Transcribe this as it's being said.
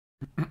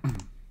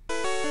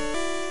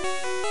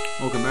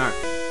Welcome back.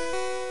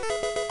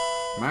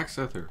 Max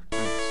Ether.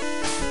 Nice.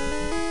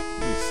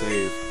 Let me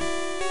save.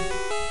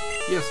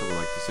 Yes, I would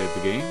like to save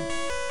the game.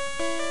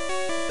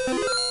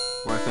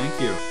 Why, thank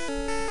you.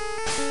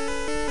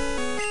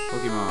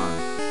 Pokemon.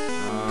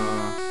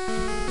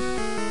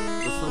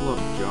 Let's level up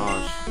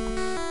Josh.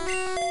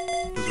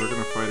 Because we're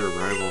gonna fight our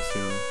rival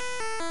soon.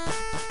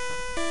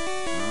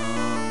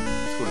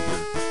 Let's go in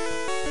here.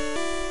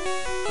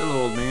 Hello,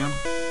 old man.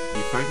 Are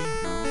you fighting?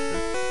 No, okay.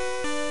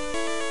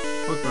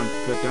 Pokemon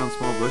can cut down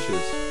small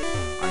bushes.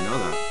 I know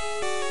that.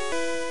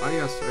 Ah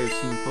yes, I have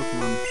seen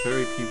Pokemon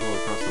ferry people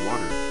across the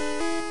water.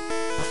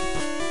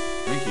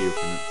 Thank you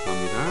for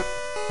telling me that.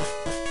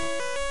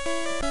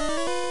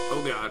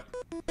 Oh god.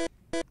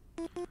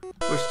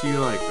 Which do you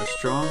like, a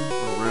strong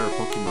or rare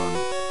Pokemon?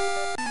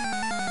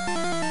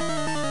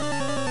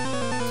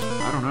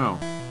 I don't know.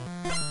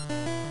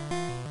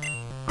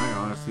 I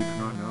honestly do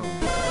not know.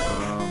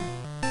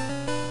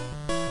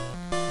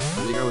 I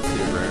think I would say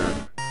rare.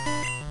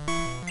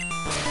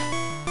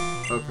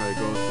 I'd probably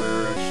go with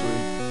rare,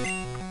 actually.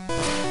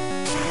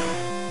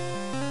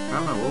 I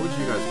don't know, what would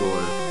you guys go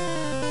with?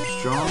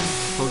 Strong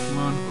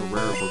Pokemon or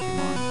rare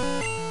Pokemon?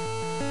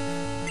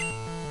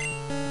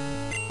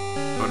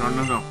 Oh, no,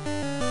 no, no.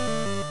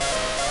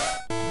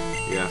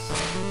 Yes.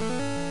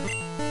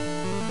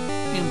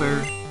 Ember.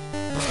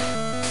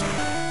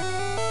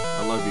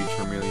 I love you,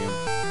 Charmeleon.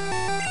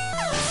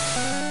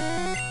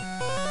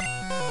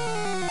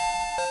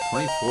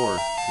 24.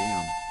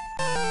 Damn.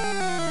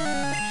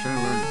 Should I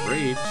learn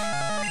Rage?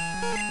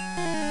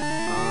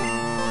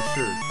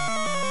 Sure.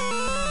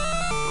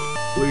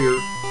 Clear.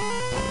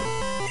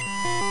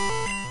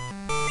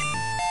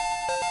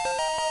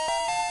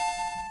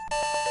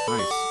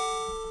 Nice.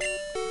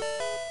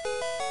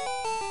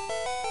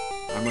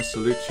 I must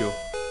salute you.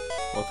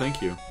 Well,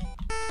 thank you.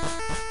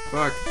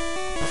 Fuck.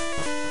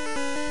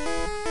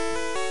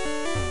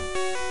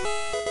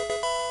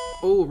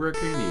 Oh, rare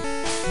candy.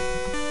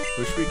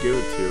 Who should we give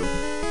it to?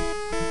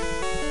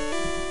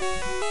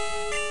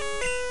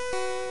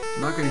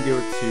 I'm not gonna give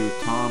it to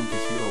Tom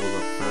because he levels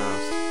up fast.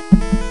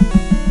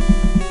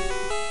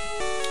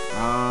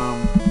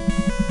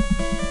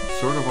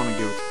 Sort of want to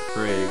give it to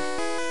Craig.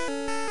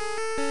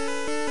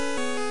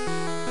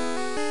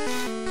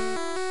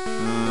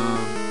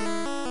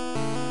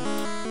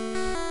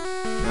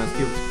 Yeah, let's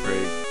give it to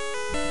Craig.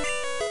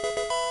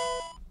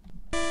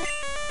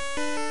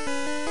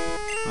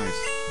 Nice.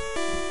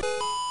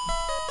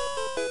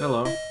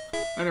 Hello.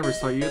 I never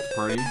saw you at the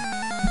party.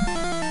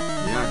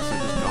 Yeah, because I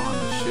just got on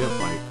the ship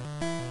like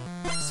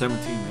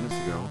 17 minutes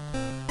ago.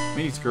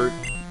 Mini skirt.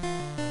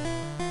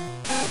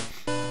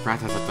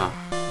 Ratatata.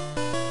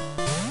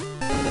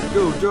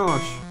 Go,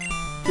 Josh!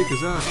 Kick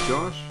his ass,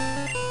 Josh!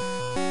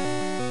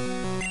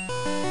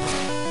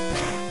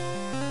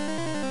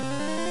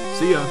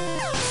 See ya!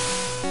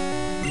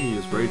 I'm gonna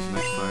use Rage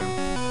next time.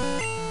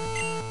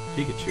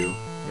 Pikachu.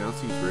 Yeah,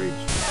 let's use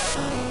Rage.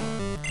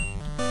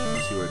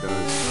 Let's see what it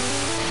does.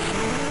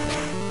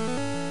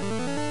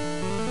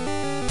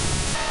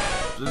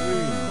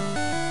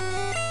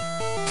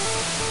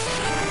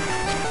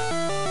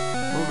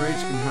 Well,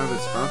 Rage can have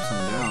its ups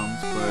and downs,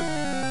 but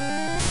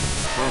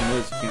the problem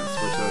is you can't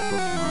switch out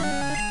Pokemon.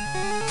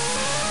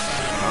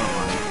 I don't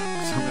want it,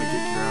 because I'm gonna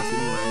kick your ass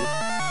anyways.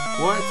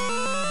 What?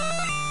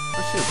 I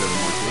should have done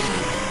more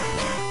damage.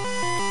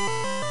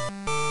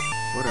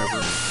 Whatever.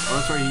 Oh,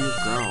 that's right, you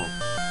used Growl.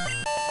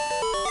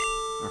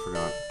 I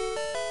forgot.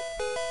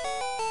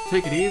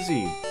 Take it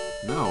easy!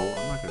 No,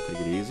 I'm not gonna take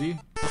it easy.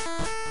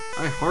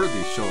 I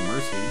hardly show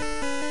mercy.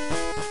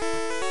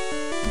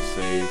 We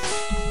save.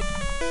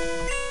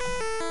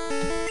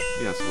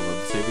 Yes, we'll love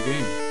to save the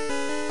game.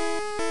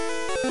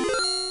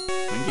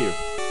 Thank you.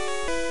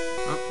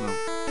 Oh, no.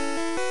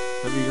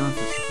 Have you gone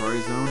to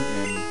Safari Zone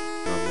and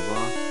blah blah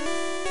blah?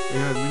 They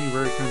have many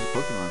rare kinds of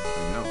Pokemon, I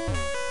know.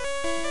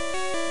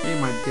 Hey,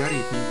 my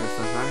daddy thinks the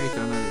Safari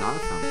Zone is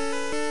awesome.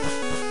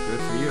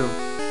 Good for you.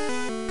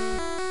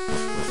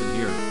 What's in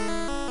here?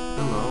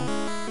 Hello.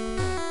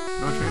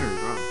 No trainers,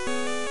 wow.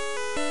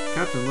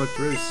 Captain looked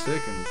really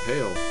sick and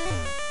pale.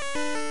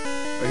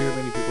 I hear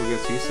many people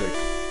get seasick.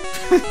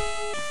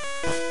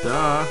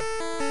 Duh!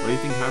 What do you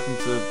think happened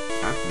to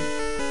Captain?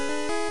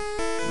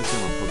 Let me see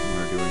what Pokemon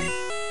are doing.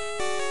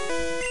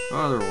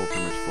 Oh, they're all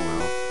pretty much full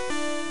health.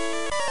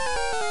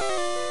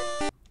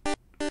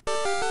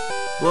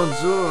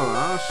 Bonjour,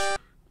 Ash!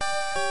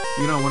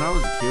 You know, when I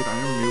was a kid, I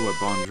never knew what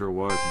bonjour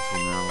was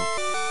until now.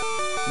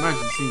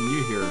 Imagine seeing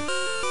you here.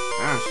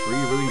 Ash, were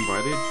you really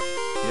invited?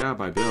 Yeah,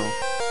 by Bill.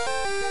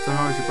 So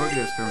how is your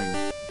Pokédex going?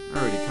 I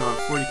already caught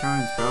 40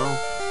 kinds, pal.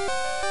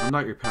 I'm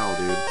not your pal,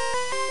 dude.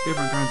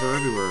 Different kinds are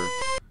everywhere.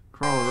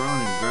 Crawl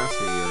around in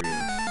grassy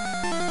areas.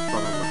 Blah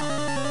blah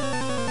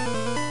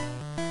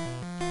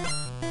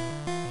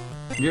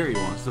blah. Gary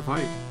wants to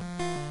fight.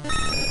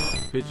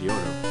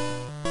 Pidgeotto.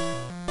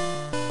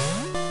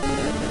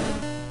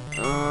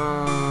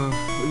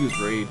 We'll use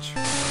Rage.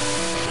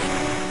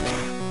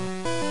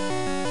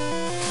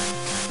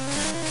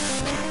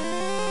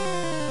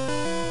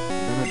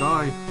 You're gonna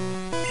die.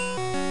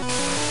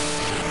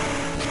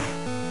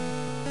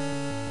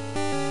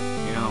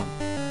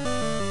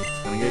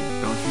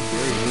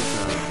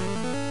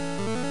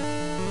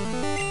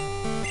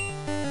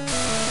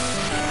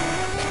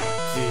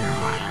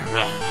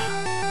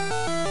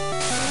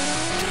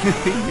 He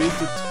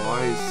used it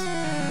twice.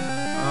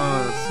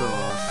 Oh, that's so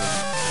awesome.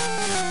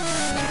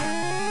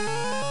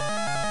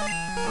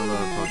 I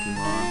love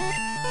Pokemon.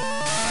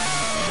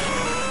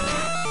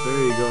 There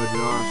you go,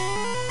 Josh.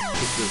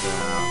 Kick his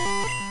ass.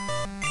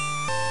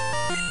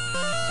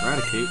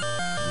 Eradicate?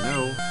 No.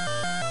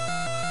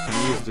 Can I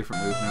use a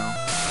different move now?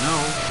 No.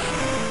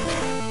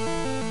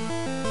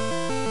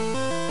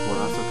 Well,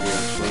 that's okay,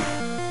 actually.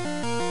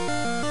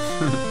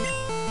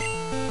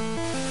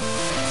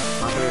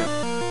 Stop it.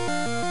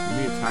 Let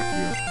me attack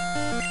you.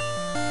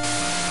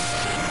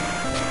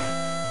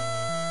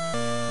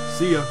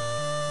 See ya.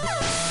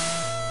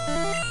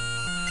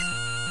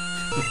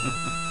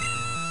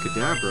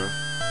 Kadabra.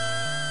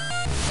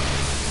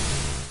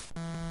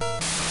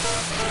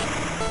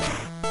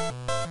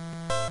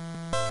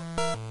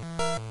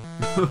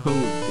 Oh,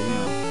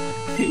 damn.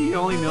 He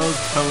only knows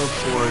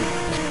teleport.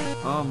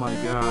 Oh my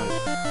god.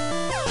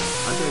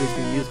 I thought he was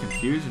gonna use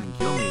confusion and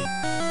kill me.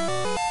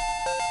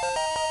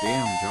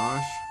 Damn,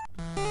 Josh.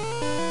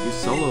 You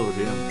soloed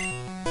him.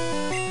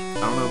 I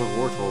don't have a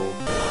war total.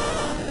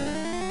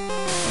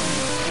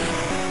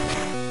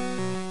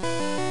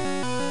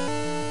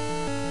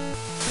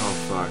 Oh,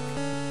 fuck.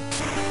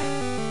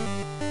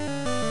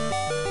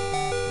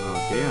 Oh,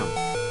 damn.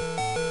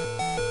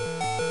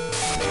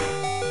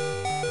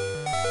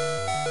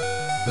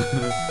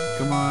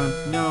 Come on.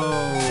 No!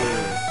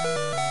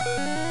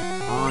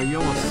 Oh, you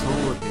almost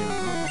soloed him.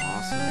 That was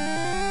awesome.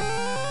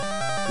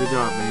 Good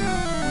job, man.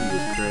 I'm gonna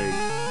use Craig.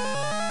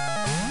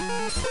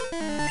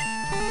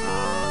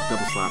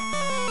 Double slap.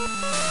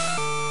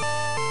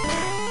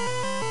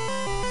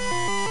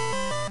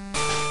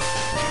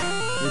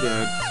 You're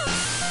dead.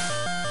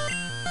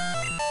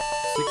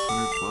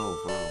 612,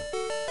 wow.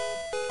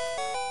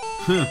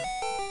 Huh.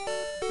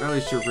 At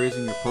least you're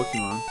raising your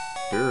Pokemon.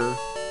 Durr.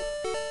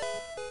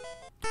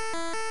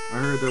 I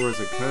heard there was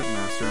a cut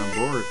master on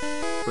board,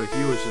 but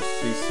he was just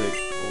seasick,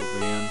 old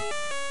man.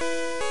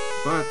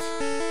 But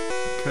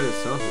cut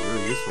itself is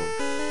really useful.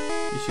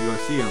 You should go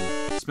see him.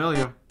 Smell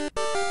ya.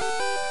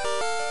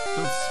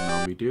 Don't smell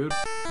me, dude.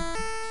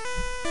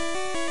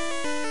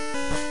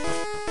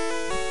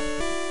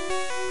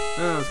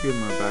 Let's give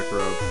him a back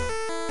rub.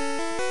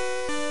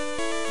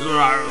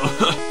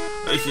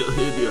 I feel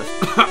hideous.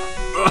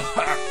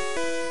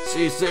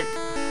 Seasick.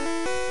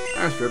 I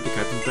just rubbed the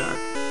captain's back.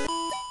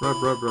 Rub,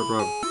 rub, rub,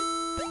 rub.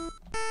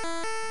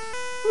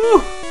 Woo!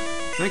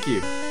 Thank you.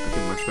 I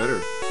feel much better.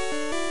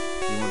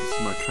 You want to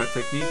see my cut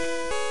technique?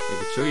 I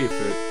could show you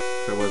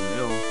if I wasn't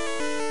ill.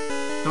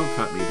 Don't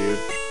cut me, dude.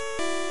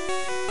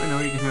 I know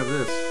you can have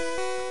this.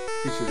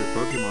 Features your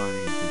Pokemon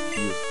and you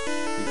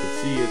can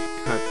see it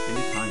cut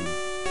anytime.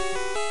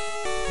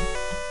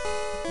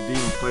 You didn't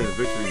even play the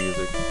victory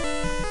music.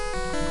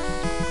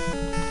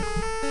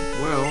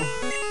 Well,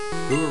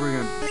 who are we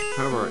gonna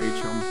have our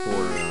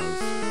HM4 as?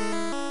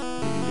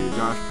 We can do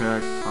Josh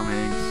Peck, Tom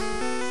Hanks,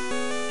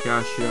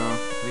 Cassia. I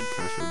think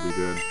Cassia would be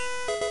good.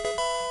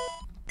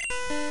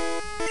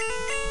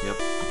 Yep.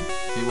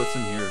 Hey, what's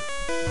in here?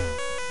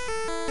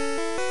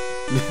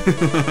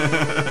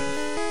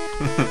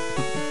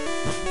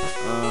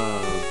 Oh,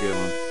 that was a good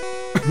one.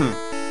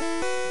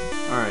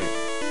 Alright.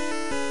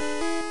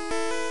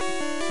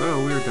 So,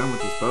 we are done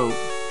with this boat.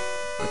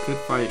 I could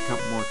fight a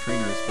couple more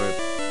trainers, but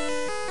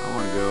I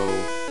want to go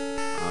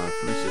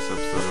finish this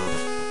episode up.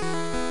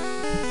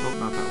 Oh,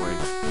 not that way.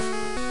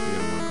 Maybe I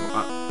want to go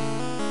up.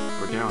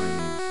 Or down, I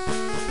mean.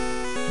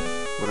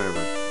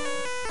 Whatever.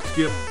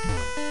 Skip.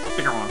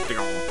 Stick on, stick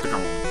on, stick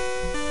on.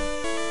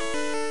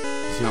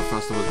 See how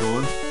fast I was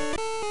going?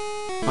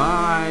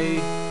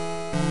 Bye!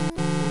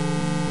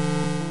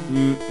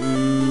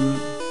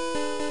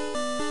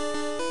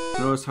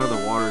 Notice how the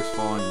water is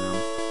falling now.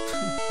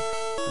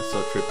 That's so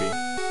trippy.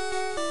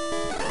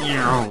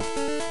 Yow!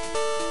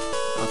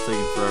 That was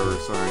taking forever,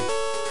 sorry.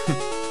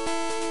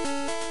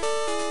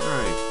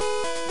 Alright.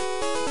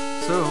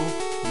 So,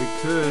 we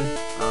could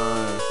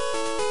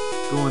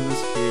go in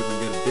this cave and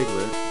get a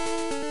Diglett.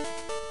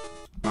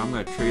 I'm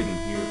gonna trade in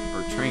here,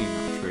 or train,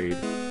 not trade.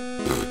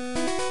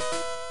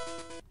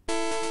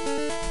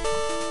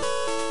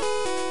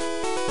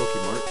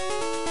 Pokemart.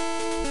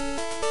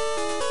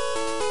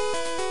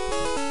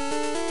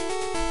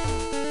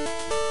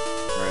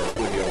 Alright, let's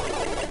go heal.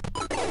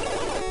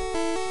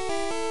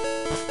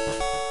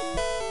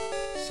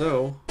 So,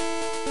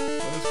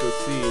 let's go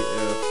see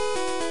if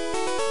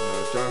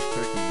Josh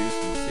Peck can do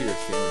some cedar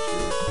sandwich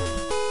here.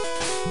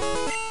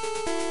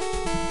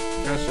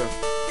 Cassia.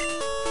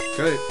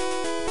 Cut it.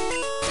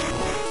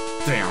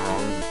 Damn. I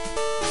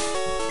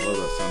love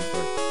that sound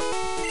effect.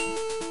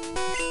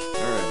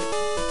 Alright.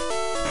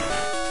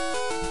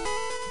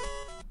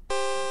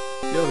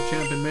 Yo,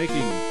 champion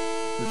making.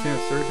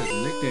 Lieutenant Surge has a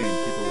nickname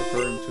people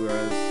refer him to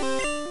as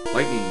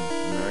Lightning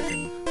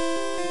American.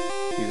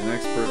 He's an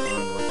expert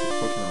on electric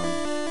Pokemon.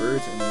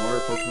 Birds and water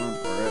Pokemon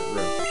are at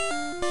risk.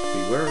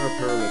 Beware of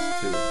Paralysis.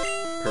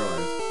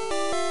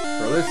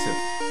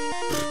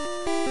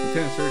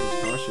 Lieutenant Surge is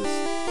cautious.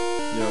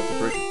 You have to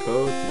break a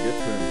code to get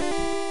to him.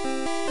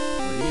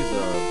 Well, he's,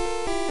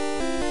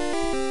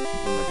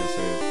 I'm not gonna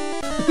say it.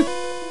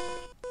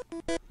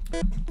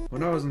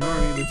 When I was in the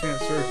Army, Lieutenant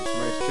Surge was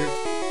my strict...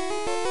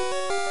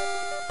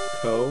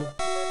 Co?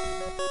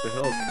 The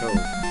hell is Co?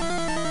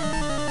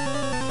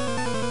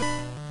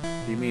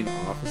 Do you mean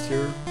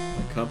officer?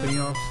 A company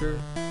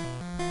officer?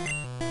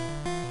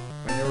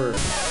 I never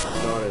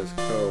saw it as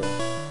Co.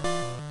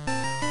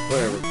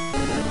 Whatever.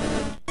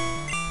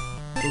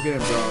 Go get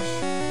him, Josh.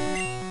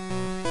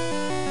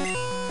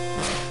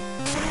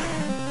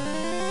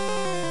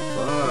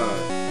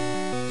 Fuck.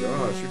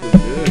 Josh, you're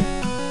doing good.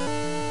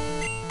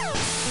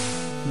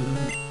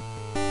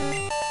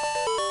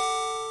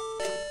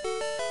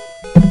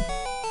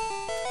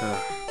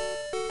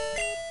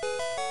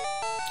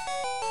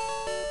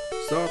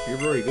 Stop, you're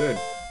very good.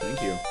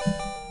 Thank you.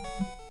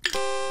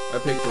 I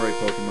picked the right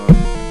Pokemon.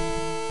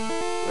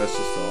 That's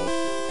just all.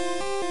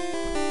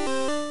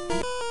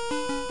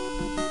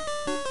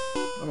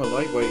 I'm a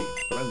lightweight,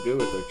 but I'm good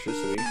with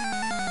electricity.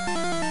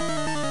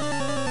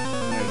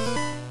 Nice.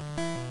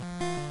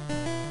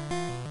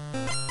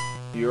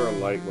 You're a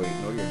lightweight.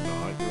 No, you're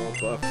not. You're all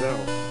buffed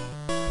out.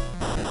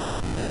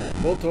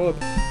 Voltorb!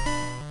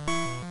 I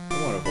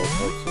want a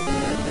Voltorb so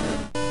bad.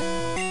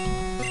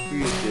 Who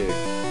you dig?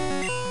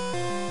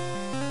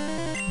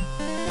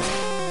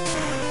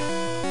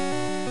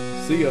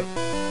 See ya.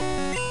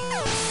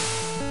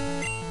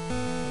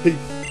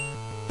 Peace.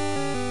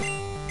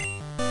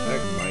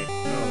 Magnemite,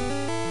 no.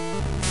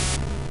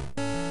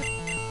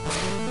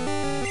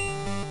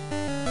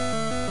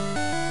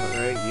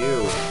 Alright, you.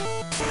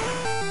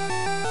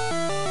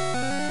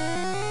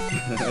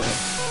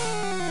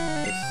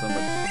 It's so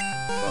much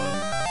fun.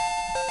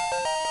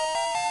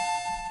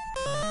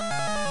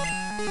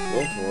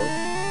 Voltorb?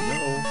 No.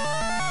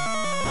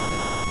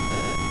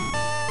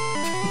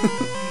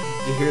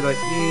 Did you hear that?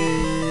 Yeah.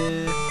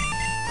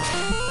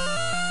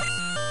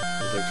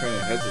 I was like trying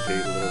to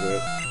hesitate a little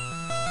bit.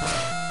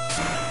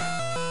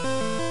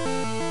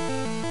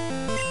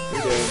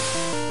 You're dead.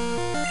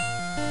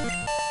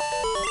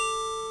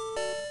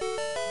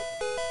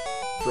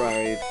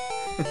 Fried.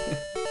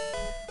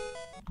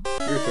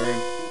 Your turn.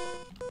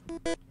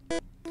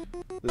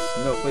 This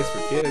is no place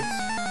for kids.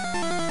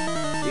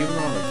 Even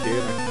though I'm a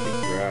kid, I can kick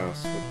grass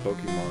with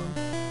Pokemon.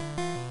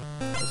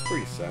 That's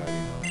pretty sad, you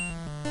know.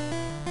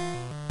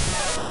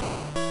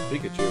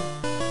 Pikachu.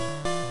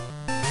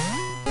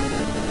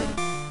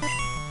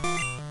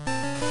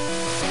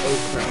 Oh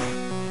crap.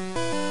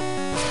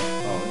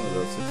 Oh, no,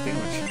 that's 6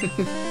 damage.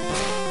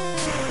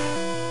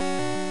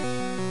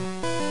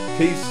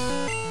 Peace.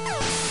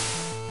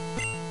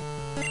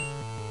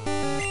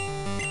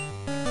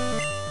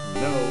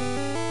 No.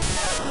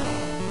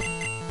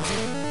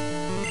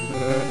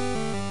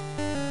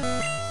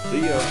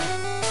 See ya.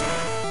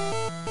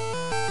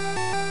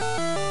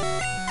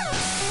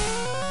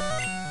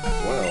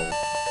 Well.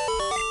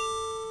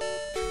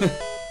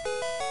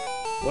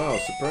 Wow,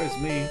 surprised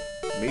me.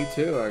 Me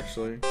too,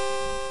 actually.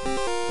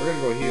 We're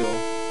gonna go heal.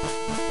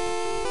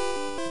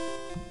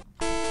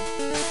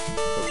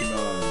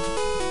 Pokemon.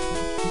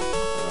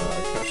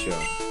 Kasha.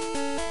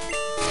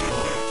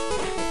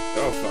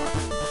 Oh, fuck.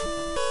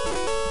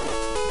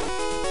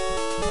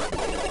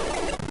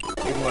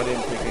 Even though I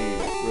didn't take any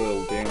real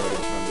damage,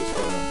 I'm just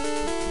gonna,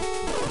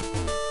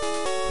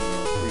 you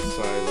know,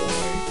 resize all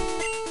my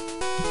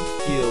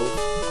heals.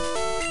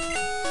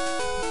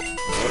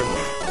 Whatever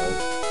it's called.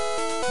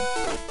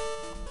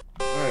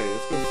 Alright,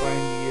 let's go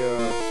find the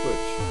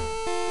switch.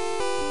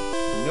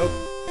 Nope.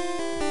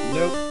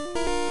 Nope.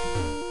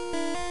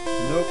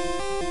 Nope.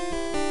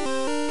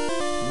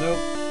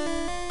 Nope.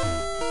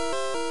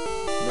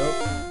 Nope.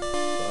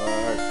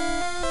 Fuck.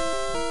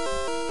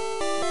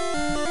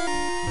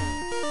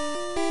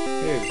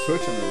 Hey, there's a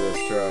switch under this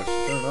trash.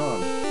 Turn it on.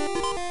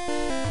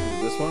 Is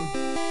this one?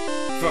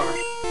 Fuck.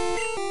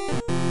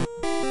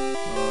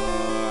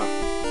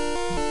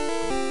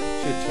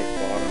 Should check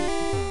bottom.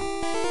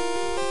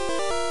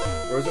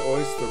 Or is it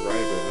always the right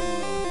of it? I don't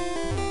know.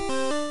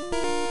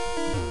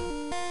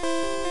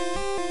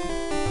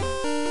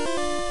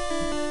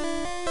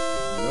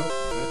 Nope,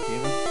 god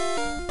damn it.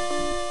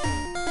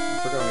 I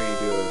forgot how you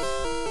do this.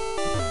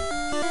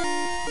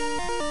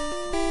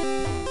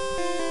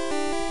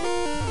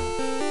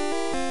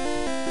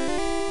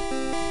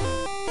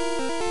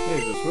 Hey,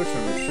 there's a switch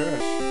on this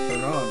trash. Turn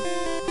it on.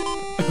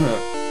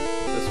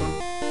 This one?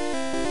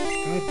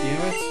 God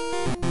damn it.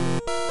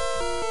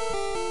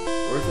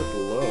 Or is it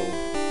below?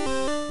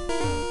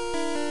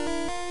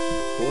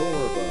 Below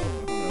or above?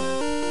 I don't know.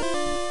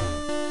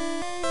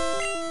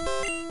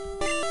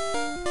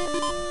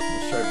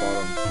 Let's try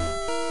bottom.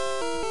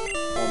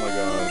 Oh my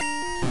god.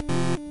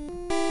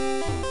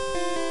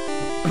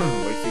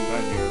 Wasting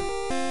time here.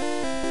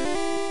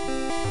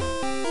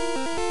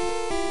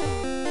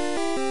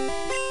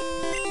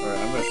 Alright,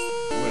 I'm gonna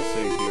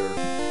save here.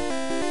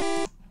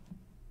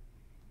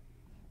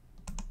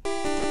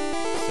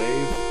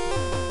 Save.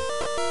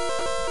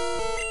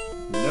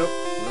 Nope,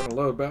 we're gonna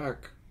load back.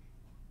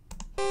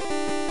 Is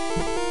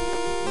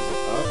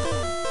it up?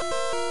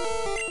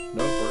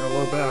 Nope, we're gonna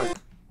load back.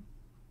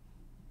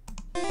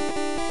 Is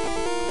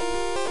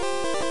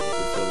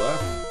it to the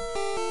left?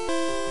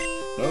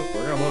 Nope,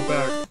 we're gonna load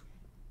back.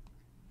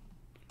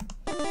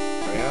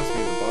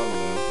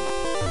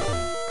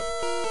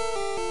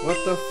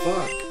 the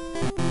fuck?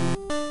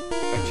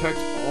 I checked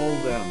all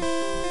of them.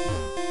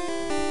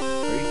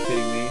 Are you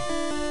kidding me?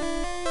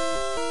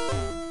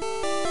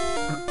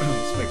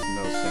 This makes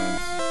no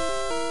sense.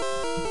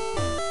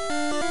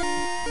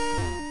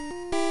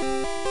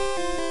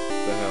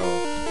 The hell?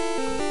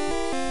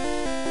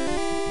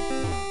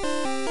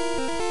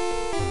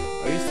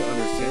 I used to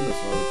understand this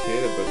when I was a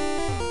kid, but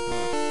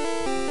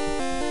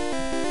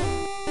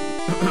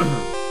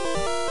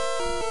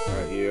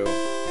alright, you.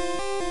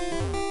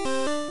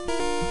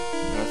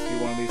 Ask you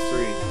one of these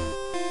three.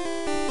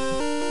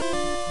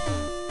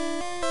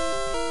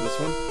 This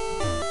one?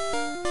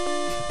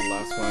 The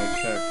last one I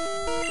checked.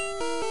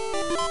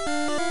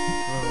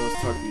 Oh, let's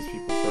talk to these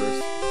people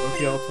first.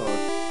 Okay, I'll talk.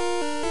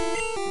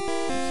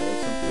 You said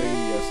something?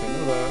 Yes, I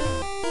know that.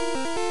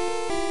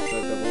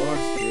 That double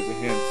locks, here's a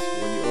hint.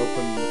 When you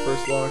open the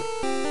first lock,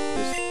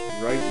 just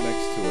right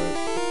next to it.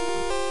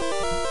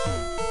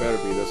 Better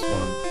be this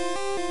one.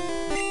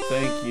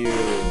 Thank you.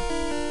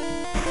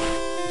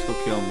 Let's go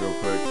kill him real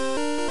quick.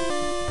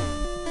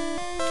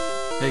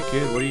 Hey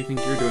kid, what do you think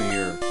you're doing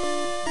here?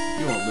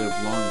 You won't live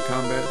long in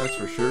combat, that's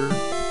for sure.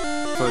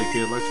 I'll tell you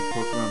kid, electric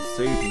Pokemon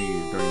saved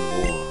me during the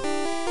war.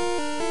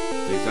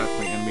 They zapped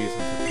my enemies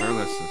into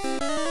paralysis.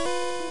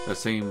 The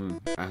same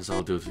as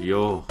I'll do to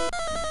you.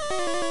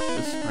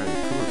 This is probably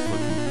the coolest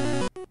looking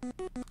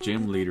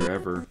gym leader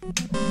ever.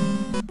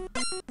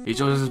 He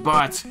shows his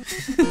butt!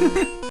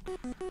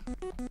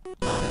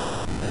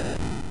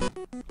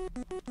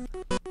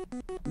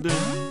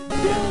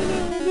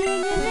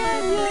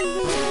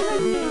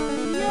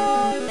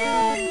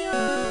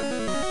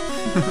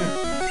 I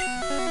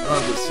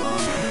love this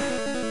song.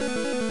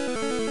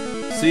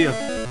 See ya.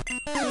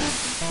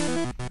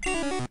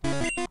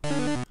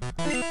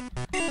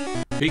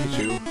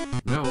 Pikachu?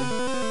 No.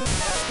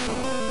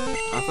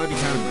 I thought he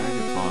had a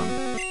Magneton.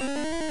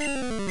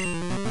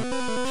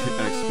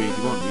 XP,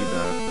 you won't need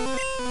that.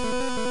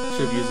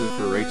 Should have used it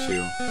for Raichu.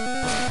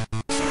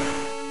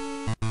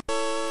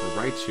 Or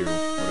Raichu,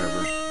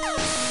 whatever.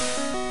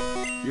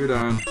 You're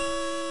done.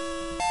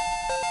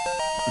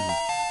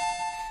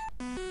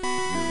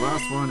 His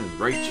last one is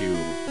Raichu.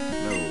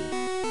 No.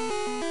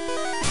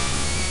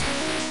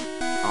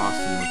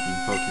 Awesome looking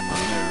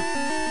Pokemon there.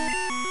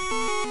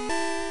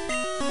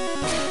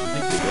 I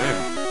think they're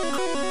there.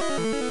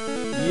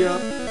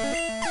 Yup.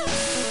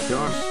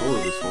 Gosh, sold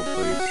this whole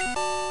place.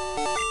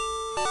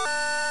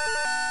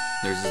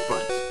 There's his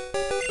butt.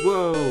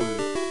 Whoa!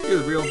 You're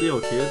the real deal,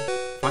 kid.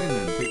 Fine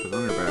then, take the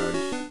Thunder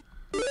Badge.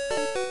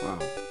 Wow.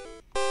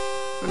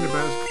 Thunder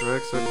Badge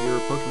corrects up your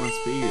Pokemon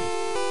speed.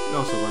 It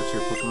also lets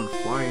your Pokemon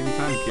fly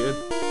anytime, kid.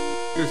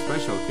 You're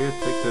special, kid.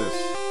 Take this.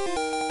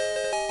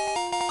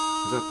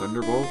 Is that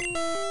Thunderbolt?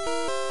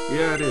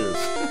 Yeah, it is.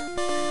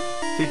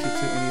 Teach it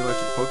to any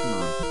electric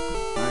Pokemon.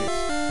 Nice.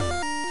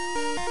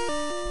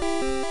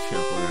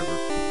 Yeah, whatever.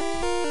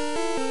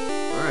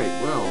 Alright,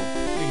 well,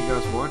 thank you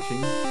guys for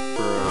watching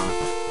for a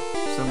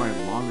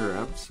semi-longer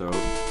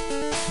episode.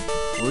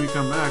 When we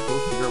come back, we'll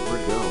figure out where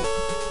to go.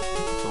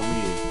 So let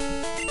me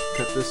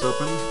cut this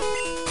open.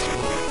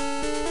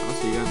 I'll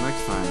see you guys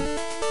next time.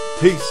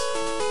 Peace!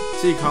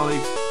 See you,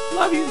 colleagues.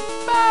 Love you.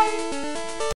 Bye!